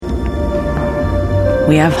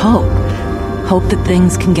We have hope. Hope that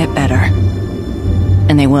things can get better.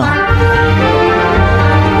 And they will. The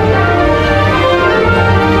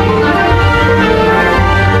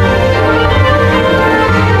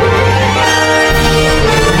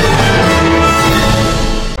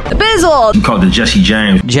Bizzle! You called the Jesse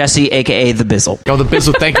James. Jesse, a.k.a. The Bizzle. Oh, the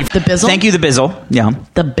Bizzle, thank you. The Bizzle? Thank you, The Bizzle. Yeah.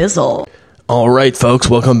 The Bizzle. All right, folks,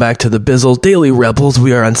 welcome back to the Bizzle Daily Rebels.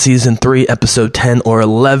 We are on Season 3, Episode 10 or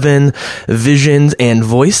 11, Visions and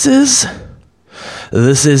Voices.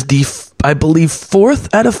 This is the, I believe,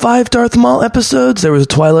 4th out of 5 Darth Maul episodes. There was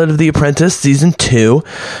Twilight of the Apprentice, Season 2,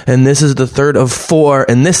 and this is the 3rd of 4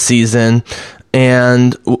 in this season.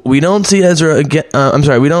 And we don't see Ezra again.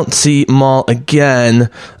 We don't see Maul again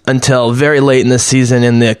until very late in the season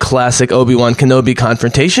in the classic Obi-Wan Kenobi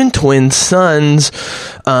confrontation, twin sons.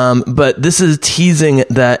 But this is teasing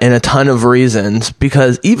that in a ton of reasons,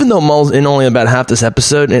 because even though Maul's in only about half this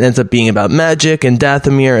episode, it ends up being about magic and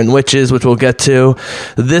Dathomir and witches, which we'll get to.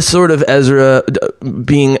 This sort of Ezra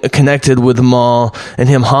being connected with Maul and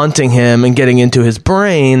him haunting him and getting into his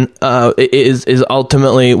brain is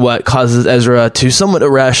ultimately what causes Ezra to somewhat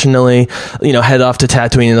irrationally, head off to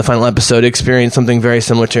Tatooine in the final episode, experience something very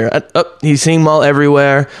similar to here. He's seeing Maul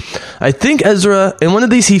everywhere. I think Ezra, in one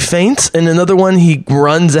of these he faints, in another one he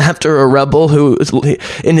runs after a rebel who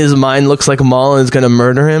in his mind looks like Maul and is going to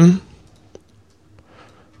murder him.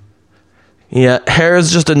 Yeah,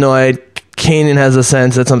 Hera's just annoyed. Kanan has a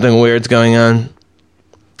sense that something weird's going on.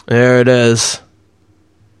 There it is.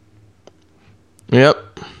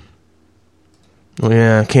 Yep.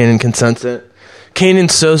 Yeah, Kanan can sense it.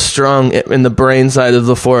 Kanan's so strong in the brain side of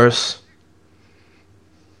the Force.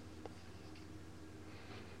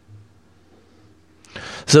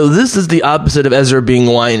 So this is the opposite of Ezra being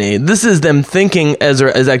whiny. This is them thinking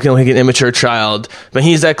Ezra is acting like an immature child, but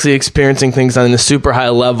he's actually experiencing things on a super high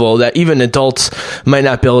level that even adults might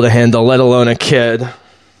not be able to handle, let alone a kid.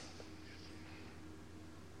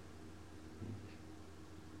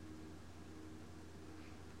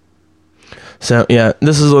 So, yeah,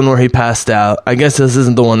 this is the one where he passed out. I guess this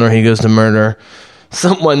isn't the one where he goes to murder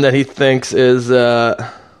someone that he thinks is,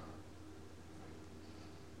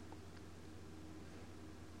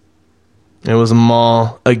 It was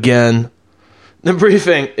Maul again. The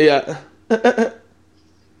briefing, yeah.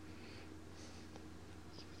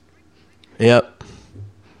 Yep.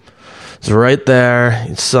 It's right there.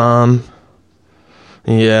 You saw him.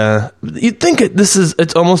 Yeah. You'd think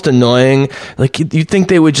it's almost annoying. Like, you'd think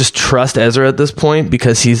they would just trust Ezra at this point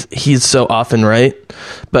because he's so often right.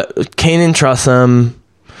 But Kanan trusts him.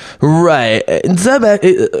 Right. Zeb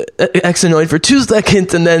acts annoyed for 2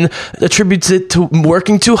 seconds and then attributes it to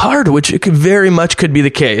working too hard, which it very much could be the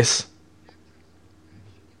case.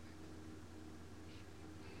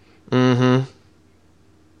 Mm-hmm.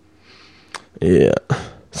 Yeah.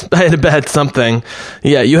 I had a bad something.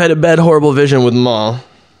 Yeah, you had a bad, horrible vision with Maul.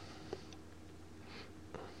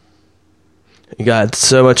 You got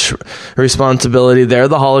so much responsibility there.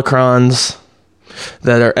 The holocrons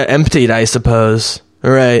that are emptied, I suppose.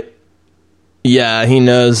 Right. Yeah, he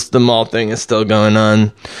knows the Maul thing is still going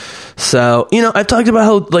on. So, I've talked about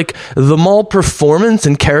how, the Maul performance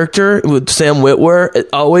and character with Sam Witwer, it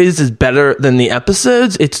always is better than the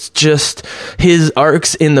episodes. It's just his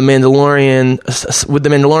arcs in The Mandalorian, with the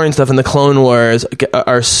Mandalorian stuff and the Clone Wars,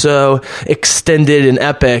 are so extended and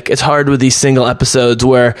epic. It's hard with these single episodes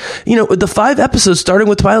where, with the 5 episodes, starting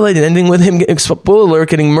with Twilight and ending with him, spoiler alert,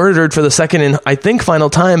 getting murdered for the second and, I think, final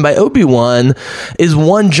time by Obi-Wan, is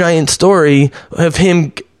one giant story of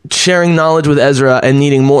him sharing knowledge with Ezra and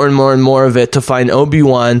needing more and more and more of it to find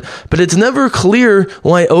Obi-Wan, but it's never clear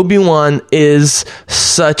why Obi-Wan is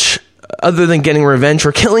such, other than getting revenge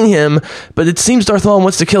for killing him, but it seems Darth Maul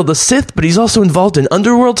wants to kill the Sith, but he's also involved in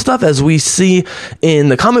underworld stuff, as we see in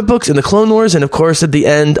the comic books, in the Clone Wars, and of course at the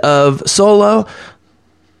end of Solo.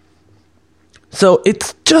 So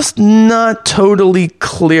it's just not totally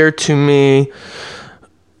clear to me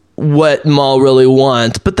what Maul really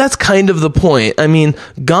wants, but that's kind of the point. I mean,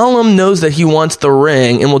 Gollum knows that he wants the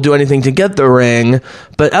ring and will do anything to get the ring,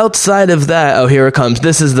 but outside of that, oh, here it comes.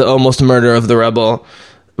 This is the almost murder of the rebel.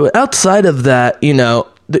 But outside of that,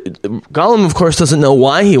 Gollum, of course, doesn't know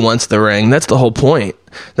why he wants the ring. That's the whole point.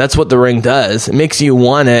 That's what the ring does. It makes you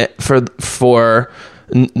want it for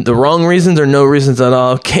the wrong reasons or no reasons at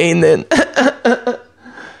all. Kanan.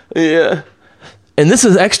 Yeah. And this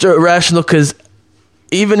is extra irrational because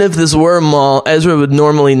even if this were Maul, Ezra would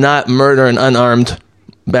normally not murder an unarmed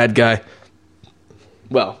bad guy.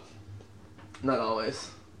 Well, not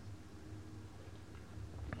always.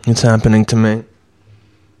 It's happening to me.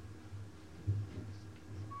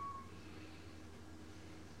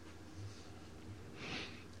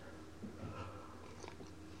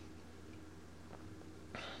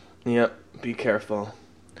 Yep, be careful.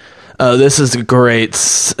 Oh, this is a great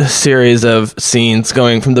series of scenes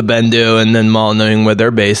going from the Bendu and then Maul knowing where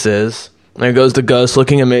their base is. There goes the Ghost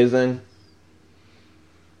looking amazing.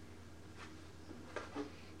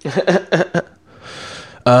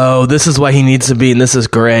 Oh, this is why he needs to be, and this is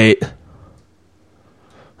great.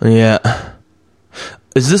 Yeah.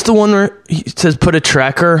 Is this the one where he says put a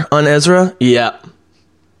tracker on Ezra? Yeah.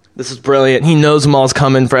 This is brilliant. He knows Maul's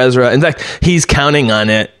coming for Ezra. In fact, he's counting on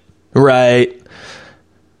it. Right.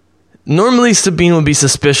 Normally Sabine would be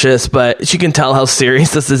suspicious, but she can tell how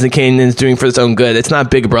serious this is and Kanan is doing for his own good. It's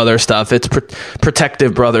not big brother stuff. It's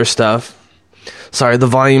protective brother stuff. Sorry, the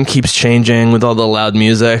volume keeps changing with all the loud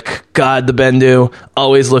music. God, the Bendu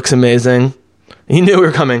always looks amazing. He knew we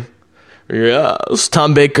were coming. Yes,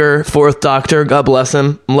 Tom Baker, 4th Doctor. God bless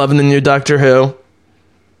him. I'm loving the new Doctor Who.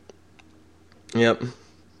 Yep.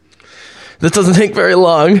 This doesn't take very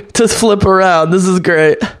long to flip around. This is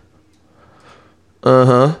great.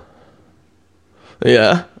 Uh-huh.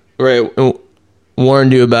 Yeah. Right.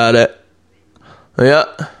 Warned you about it. Yeah.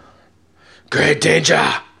 Great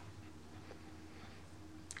danger.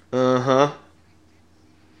 Uh-huh.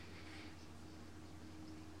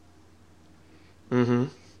 Mm-hmm.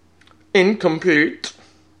 Incomplete.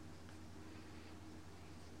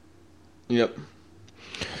 Yep.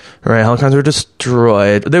 Right, Holocrons were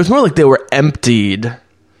destroyed. It was more like they were emptied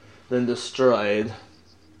than destroyed.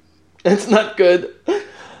 It's not good.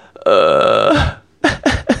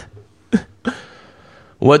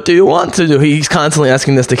 What do you want to do? He's constantly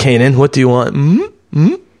asking this to Kanan. What do you want?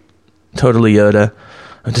 Totally Yoda.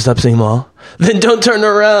 I'm just upsetting Maul. Then don't turn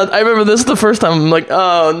around. I remember this the first time. I'm like,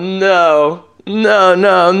 oh no.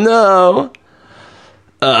 No.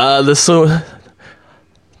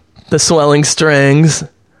 The swelling strings.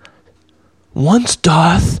 Once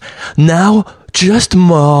Darth, now just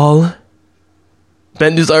Maul.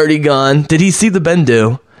 Bendu's already gone. Did he see the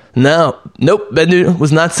Bendu? No. Nope, Bendu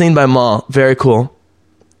was not seen by Maul. Very cool.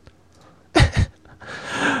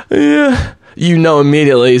 Yeah. You know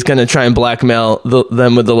immediately he's going to try and blackmail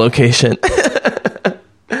them with the location.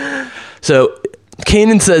 So,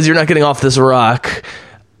 Kanan says you're not getting off this rock.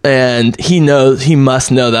 And he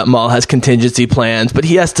must know that Maul has contingency plans, but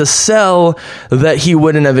he has to sell that he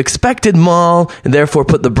wouldn't have expected Maul, and therefore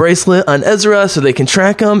put the bracelet on Ezra so they can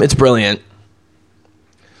track him. It's brilliant.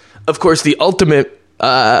 Of course, the ultimate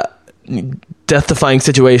death-defying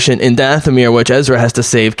situation in Dathomir, which Ezra has to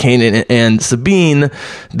save Kanan and Sabine,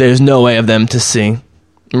 there's no way of them to see.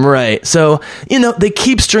 Right. So, they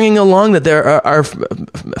keep stringing along that there are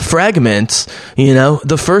fragments,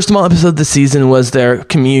 The first Maul episode of the season was their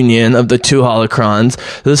communion of the 2 holocrons.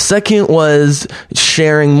 The second was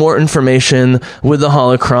sharing more information with the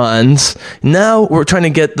holocrons. Now we're trying to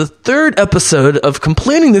get the third episode of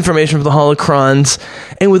completing the information for the holocrons.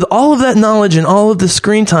 And with all of that knowledge and all of the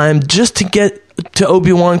screen time just to get to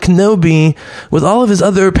Obi-Wan Kenobi with all of his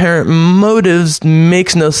other apparent motives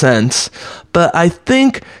makes no sense. But I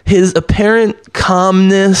think his apparent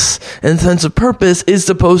calmness and sense of purpose is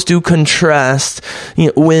supposed to contrast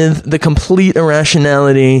with the complete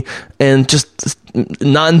irrationality and just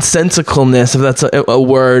nonsensicalness, if that's a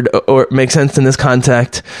word or makes sense in this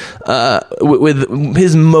context, with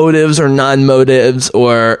his motives or non-motives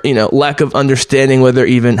or, lack of understanding whether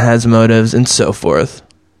he even has motives and so forth.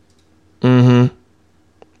 Mm-hmm.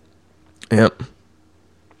 Yep.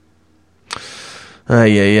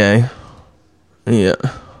 Yeah.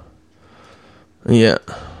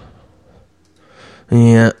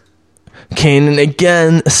 Kanan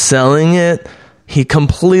again selling it. He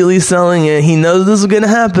completely selling it. He knows this is going to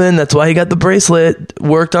happen. That's why he got the bracelet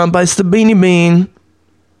worked on by Sabini Bean.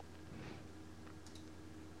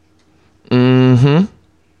 Mm-hmm.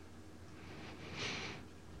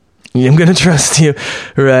 I'm gonna trust you.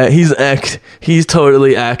 Right. He's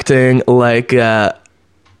totally acting like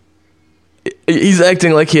he's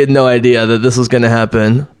acting like he had no idea that this was gonna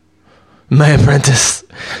happen. My apprentice.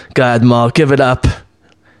 God, Maul, give it up.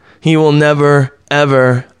 He will never,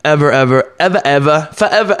 ever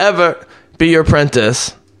be your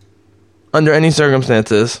apprentice. Under any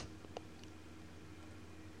circumstances.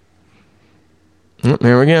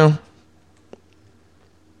 Here we go.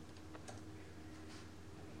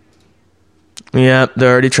 Yeah,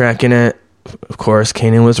 they're already tracking it. Of course,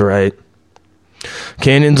 Kanan was right.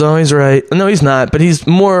 Kanan's always right. No, he's not, but he's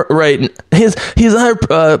more right. He's a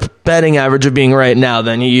higher batting average of being right now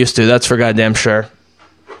than he used to. That's for goddamn sure.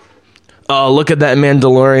 Oh, look at that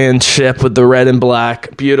Mandalorian ship with the red and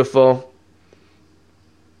black. Beautiful.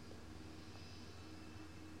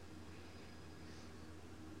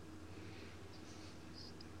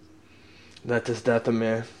 That is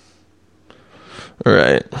Dathomir. All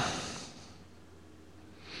right.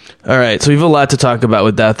 All right, so we have a lot to talk about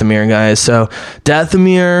with Dathomir, guys. So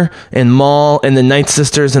Dathomir and Maul and the Night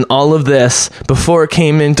Sisters and all of this, before it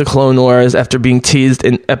came into Clone Wars after being teased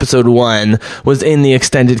in episode 1, was in the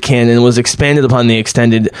extended canon, was expanded upon the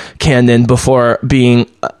extended canon before being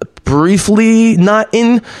briefly not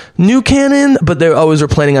in new canon, but they always were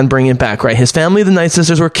planning on bringing it back, right? His family, the Night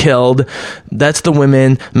Sisters, were killed. That's the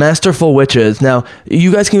women, masterful witches. Now,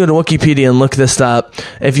 you guys can go to Wikipedia and look this up.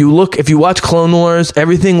 If you watch Clone Wars,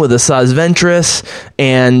 everything with Asajj Ventress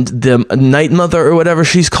and the Night Mother or whatever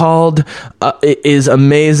she's called is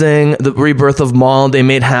amazing. The rebirth of Maul, they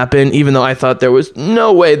made happen, even though I thought there was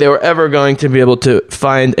no way they were ever going to be able to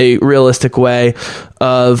find a realistic way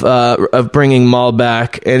of bringing Maul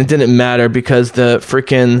back, and it didn't matter because the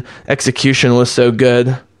freaking execution was so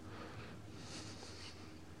good.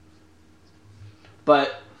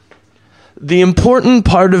 But the important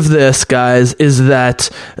part of this, guys, is that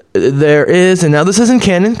there is, and now this isn't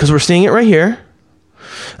canon because we're seeing it right here,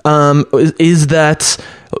 is that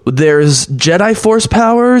there's Jedi Force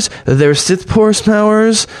powers, there's Sith Force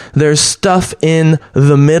powers, there's stuff in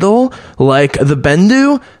the middle, like the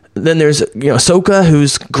Bendu. Then there's, Ahsoka,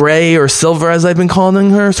 who's gray or silver, as I've been calling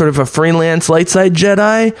her, sort of a freelance light side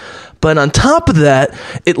Jedi. But on top of that,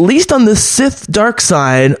 at least on the Sith dark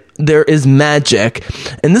side, there is magic.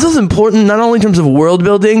 And this is important not only in terms of world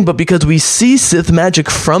building, but because we see Sith magic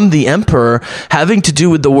from the Emperor having to do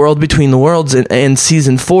with the world between the worlds in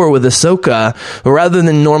season 4 with Ahsoka, rather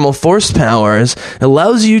than normal Force powers. It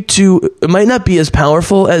allows you to, it might not be as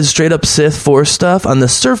powerful as straight up Sith Force stuff on the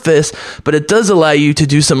surface, but it does allow you to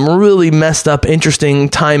do some really messed up, interesting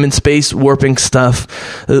time and space warping stuff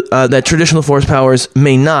that traditional Force powers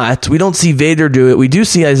may not. We don't see Vader do it. We do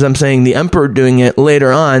see, as I'm saying, the Emperor doing it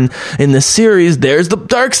later on in the series. There's the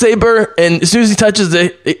Darksaber, and as soon as he touches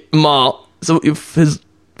it, Maul, so his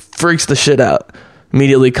freaks the shit out.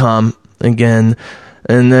 Immediately calm again.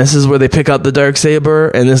 And this is where they pick up the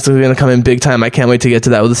Darksaber, and this is going to come in big time. I can't wait to get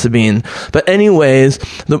to that with Sabine. But anyways,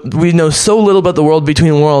 we know so little about the world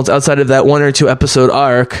between worlds outside of that 1 or 2 episode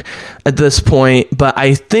arc at this point, but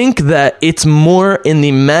I think that it's more in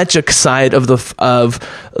the magic side of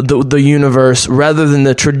the universe rather than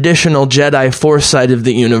the traditional Jedi Force side of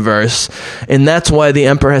the universe. And that's why the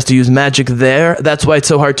Emperor has to use magic there. That's why it's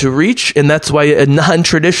so hard to reach, and that's why a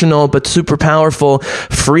non-traditional but super powerful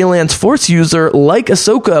freelance Force user like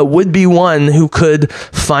Ahsoka would be one who could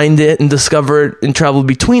find it and discover it and travel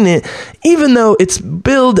between it, even though it's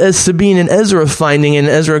billed as Sabine and Ezra finding it and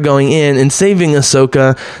Ezra going in and saving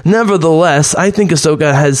Ahsoka. Nevertheless, I think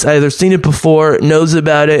Ahsoka has either seen it before, knows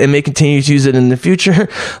about it, and may continue to use it in the future,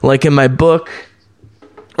 like in my book.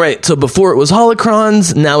 Right, so before it was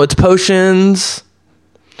holocrons, now it's potions.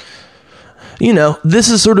 This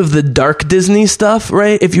is sort of the dark Disney stuff,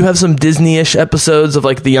 right? If you have some Disney-ish episodes of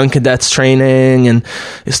like the Young Cadets training and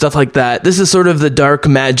stuff like that, this is sort of the dark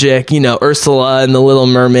magic, Ursula and the Little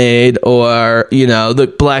Mermaid, or,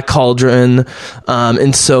 the Black Cauldron,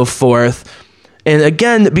 and so forth. And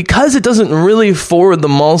again, because it doesn't really forward the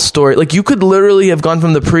Maul story, like you could literally have gone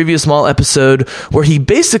from the previous Maul episode where he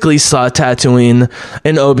basically saw Tatooine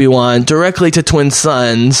and Obi-Wan directly to Twin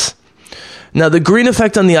Suns. Now, the green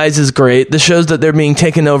effect on the eyes is great. This shows that they're being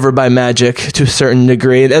taken over by magic to a certain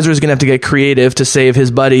degree. And Ezra's going to have to get creative to save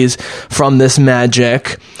his buddies from this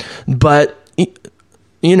magic. But,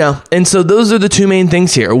 and so those are the two main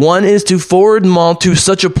things here. One is to forward Maul to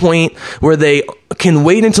such a point where they can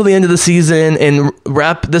wait until the end of the season and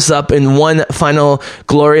wrap this up in one final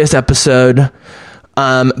glorious episode.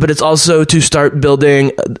 But it's also to start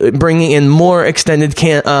bringing in more extended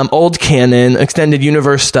old canon, extended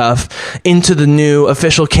universe stuff into the new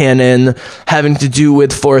official canon having to do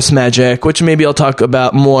with Force magic, which maybe I'll talk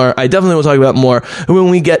about more. I definitely will talk about more when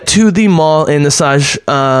we get to the Maul and Asajj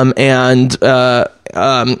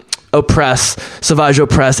Savage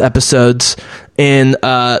Opress episodes in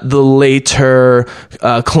the later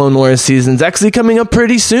Clone Wars seasons, actually coming up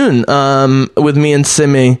pretty soon with me and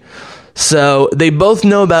Simi. So they both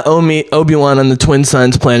know about Obi-Wan on the Twin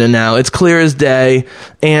Suns planet now. It's clear as day.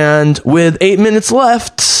 And with 8 minutes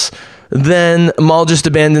left, then Maul just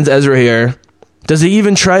abandons Ezra here. Does he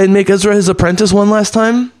even try and make Ezra his apprentice one last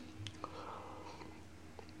time?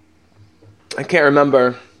 I can't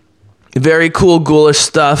remember. Very cool, ghoulish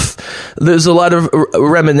stuff. There's a lot of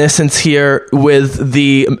reminiscence here with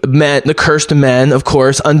the cursed men, of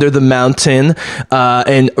course, under the mountain,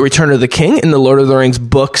 and Return of the King in the Lord of the Rings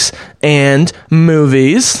books and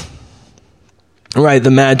movies. Right,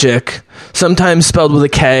 the magic. Sometimes spelled with a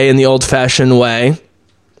K in the old-fashioned way.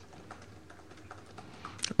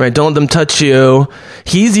 right? Don't let them touch you.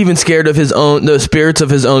 He's even scared of the spirits of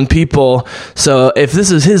his own people. So if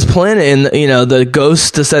this is his planet and, the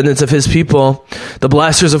ghost descendants of his people, the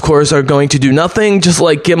blasters, of course, are going to do nothing, just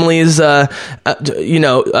like Gimli's,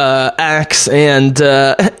 axe and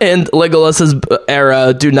Legolas's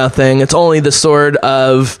arrow do nothing. It's only the sword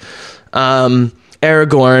of,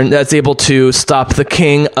 Aragorn that's able to stop the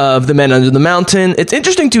king of the men under the mountain. It's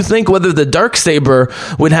interesting to think whether the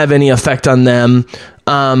Darksaber would have any effect on them.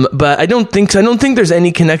 But I don't think there's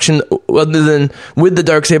any connection with the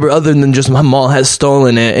Darksaber other than just Maul has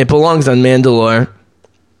stolen it. It belongs on Mandalore.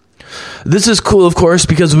 This is cool, of course,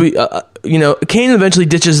 because Kanan eventually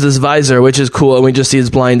ditches this visor, which is cool, and we just see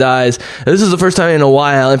his blind eyes. This is the first time in a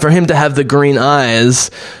while, and for him to have the green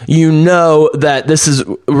eyes, that this is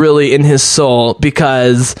really in his soul,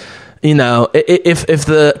 because, if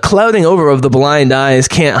the clouding over of the blind eyes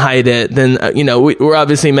can't hide it, then, we're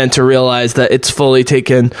obviously meant to realize that it's fully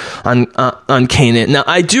taken on Kanan. Now,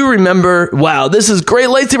 I do remember, wow, this is great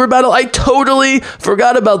lightsaber battle. I totally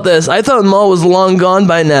forgot about this. I thought Maul was long gone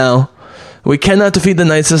by now. We cannot defeat the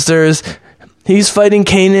Night Sisters. He's fighting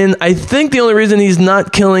Kanan. I think the only reason he's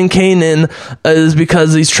not killing Kanan is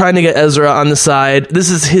because he's trying to get Ezra on the side. This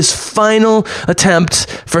is his final attempt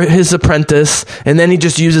for his apprentice, and then he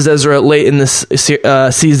just uses Ezra late in this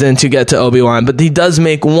season to get to Obi-Wan. But he does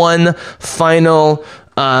make one final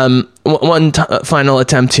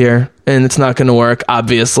attempt here, and it's not going to work,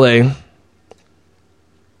 obviously.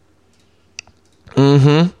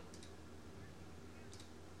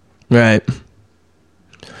 Right.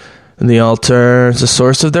 The altar is the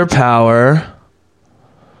source of their power.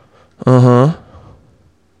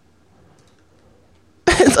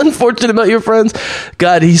 It's unfortunate about your friends.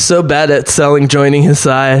 God, he's so bad at selling joining his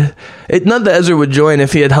side. Not that Ezra would join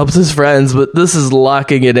if he had helped his friends, but this is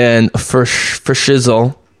locking it in for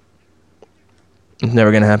shizzle. It's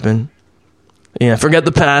never going to happen. Yeah, forget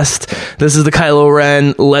the past. This is the Kylo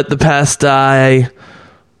Ren, let the past die,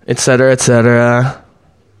 etc., etc.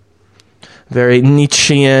 Very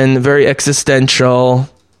Nietzschean, very existential.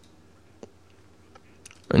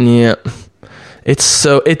 And yeah, it's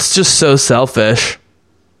just so selfish.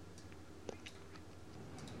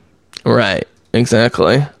 Right,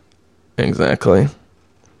 exactly. You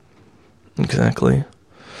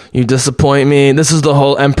disappoint me. This is the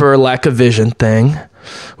whole Emperor lack of vision thing,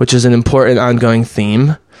 which is an important ongoing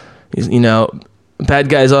theme. Bad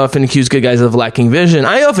guys often accuse good guys of lacking vision.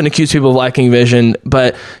 I often accuse people of lacking vision,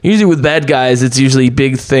 but usually with bad guys, it's usually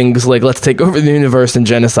big things like let's take over the universe and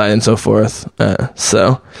genocide and so forth.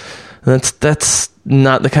 So that's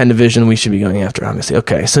not the kind of vision we should be going after, obviously.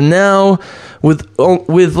 Okay, so now with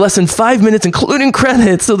less than 5 minutes, including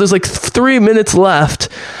credits, so there's like 3 minutes left,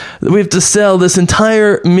 we have to sell this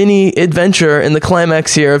entire mini adventure in the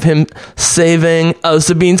climax here of him saving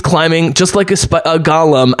Sabine's climbing just like a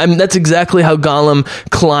Gollum. I mean, that's exactly how Gollum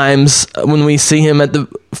climbs when we see him at the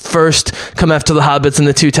first come after the hobbits in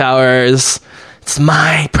the Two Towers. It's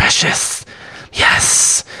my precious.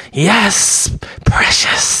 Yes,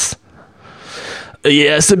 precious.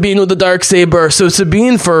 Yeah, Sabine with the Darksaber. So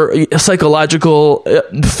Sabine, for psychological,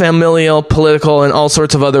 familial, political, and all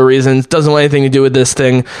sorts of other reasons, doesn't want anything to do with this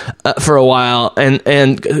thing for a while. And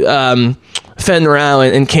Fen Rao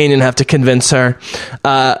and Kanan have to convince her.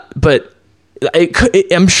 But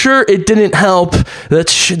I'm sure it didn't help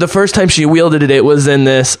that the first time she wielded it was in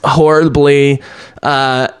this horribly,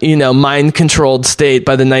 mind-controlled state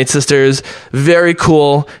by the Night Sisters. Very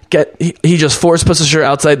cool. He just force pushes her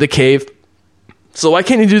outside the cave. So why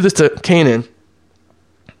can't he do this to Kanan?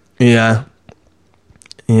 Yeah.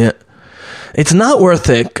 It's not worth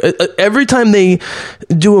it. Every time they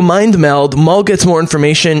do a mind meld, Maul gets more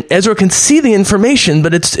information. Ezra can see the information,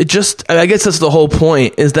 but it just, I guess that's the whole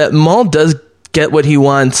point, is that Maul does get what he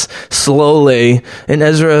wants slowly, and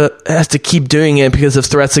Ezra has to keep doing it because of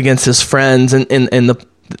threats against his friends and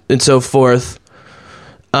so forth.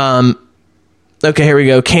 Okay, here we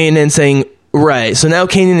go. Kanan saying, right, so now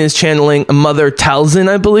Kanan is channeling Mother Talzin,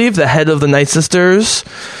 I believe, the head of the Night Sisters.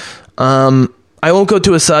 I won't go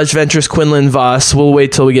to Asajj Ventress Quinlan Voss. We'll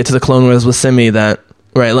wait till we get to the Clone Wars with Simi. Right,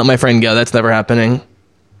 let my friend go. That's never happening.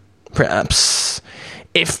 Perhaps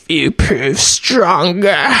if you prove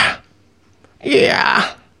stronger.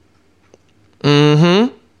 Yeah. There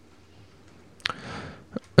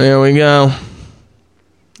we go.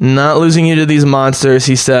 Not losing you to these monsters,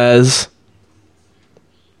 he says.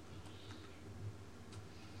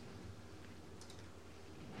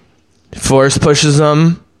 Force pushes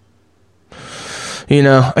them.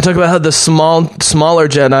 I talk about how the smaller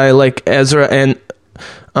Jedi like Ezra and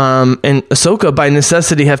Ahsoka by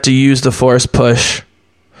necessity have to use the Force push.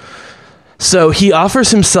 So he offers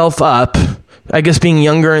himself up, I guess being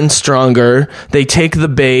younger and stronger. They take the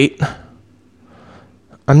bait.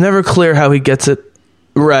 I'm never clear how he gets it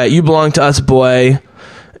right. You belong to us, boy.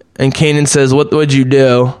 And Kanan says, what would you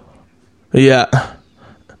do? Yeah.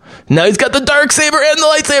 Now he's got the Darksaber and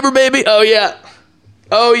the lightsaber, baby. Oh, yeah.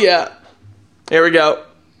 Oh, yeah. Here we go.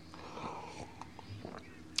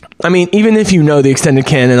 I mean, even if you know the extended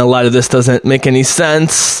canon, a lot of this doesn't make any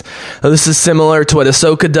sense. This is similar to what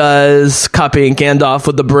Ahsoka does, copying Gandalf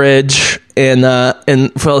with the bridge in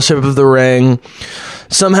Fellowship of the Ring.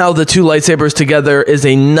 Somehow the two lightsabers together is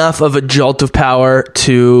enough of a jolt of power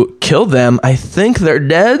to kill them. I think they're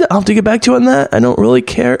dead. I'll have to get back to you on that. I don't really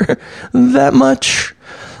care that much.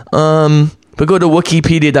 But go to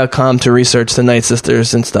Wikipedia.com to research the Night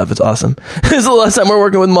Sisters and stuff. It's awesome. This is the last time we're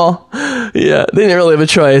working with Maul. Yeah, they didn't really have a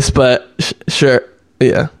choice, but sure.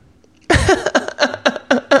 Yeah.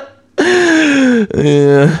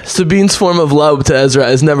 Yeah. Sabine's form of love to Ezra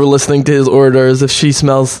is never listening to his orders if she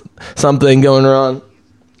smells something going wrong.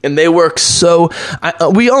 And they work so...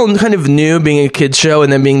 we all kind of knew, being a kid's show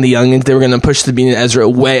and then being the youngins, they were going to push Sabine and Ezra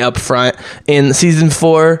way up front in season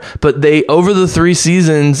 4. But they, over the 3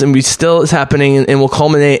 seasons, and we still is happening and will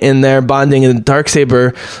culminate in their bonding in the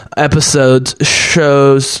Darksaber episodes,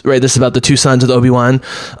 shows... Right, this is about the 2 sons of Obi-Wan.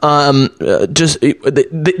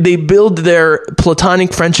 They build their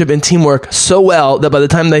platonic friendship and teamwork so well that by the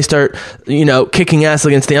time they start, kicking ass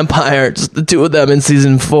against the Empire, just the 2 of them in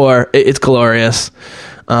season 4, it's glorious.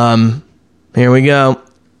 Here we go.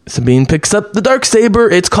 Sabine picks up the Darksaber.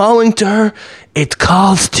 It's calling to her. It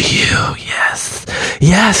calls to you. Yes.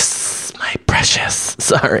 Yes, my precious.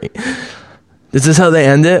 Sorry. Is this how they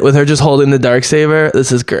end it? With her just holding the Darksaber?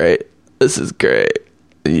 This is great. This is great.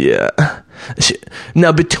 Yeah.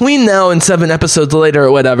 Now, between now and 7 episodes later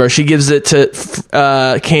or whatever, she gives it to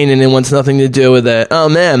Kanan and wants nothing to do with it. Oh,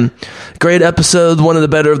 man. Great episode. One of the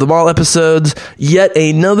better of them all episodes. Yet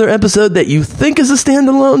another episode that you think is a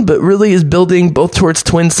standalone, but really is building both towards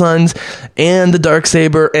Twin Sons and the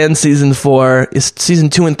Darksaber and Season 4. Season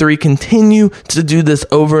 2 and 3 continue to do this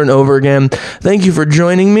over and over again. Thank you for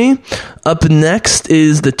joining me. Up next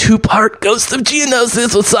is the 2-part Ghost of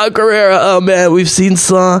Geonosis with Saw Gerrera. Oh, man. We've seen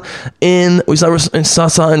Saw we saw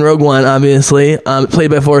Saw in Rogue One, obviously,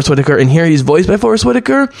 played by Forrest Whitaker, and here he's voiced by Forrest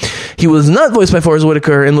Whitaker. He was not voiced by Forrest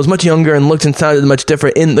Whitaker and was much younger and looked and sounded much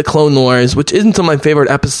different in the Clone Wars, which isn't some of my favorite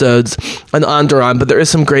episodes on Onderon, but there is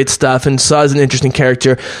some great stuff, and Saw is an interesting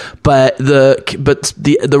character, but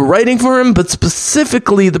the writing for him, but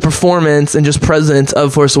specifically the performance and just presence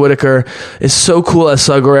of Forrest Whitaker is so cool as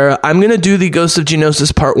Saw Gerrera. I'm going to do the Ghost of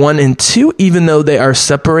Geonosis Part 1 and 2, even though they are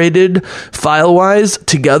separated file-wise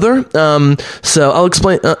together. So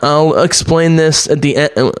I'll explain this at the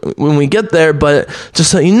end when we get there, but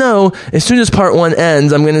just so you know, as soon as Part 1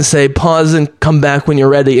 ends, I'm going to say pause and come back when you're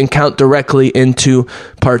ready and count directly into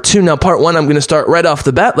Part 2. Now, Part 1, I'm going to start right off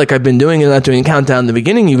the bat like I've been doing and not doing a countdown in the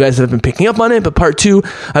beginning. You guys have been picking up on it, but Part 2,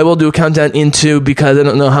 I will do a countdown into because I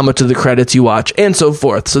don't know how much of the credits you watch and so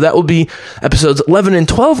forth. So that will be episodes 11 and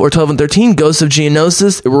 12 or 12 and 13, Ghosts of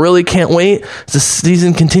Geonosis. Really can't wait. The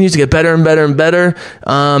season continues to get better and better and better.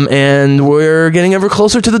 And we're getting ever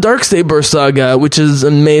closer to the Darksaber saga, which is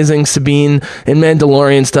amazing. Sabine and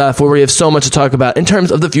Mandalorian stuff, where we have so much to talk about in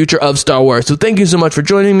terms of the future of Star Wars. So thank you so much for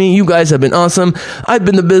joining me. You guys have been awesome. I've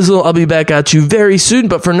been the Bizzle. I'll be back at you very soon,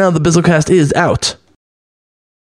 but for now, the Bizzlecast is out.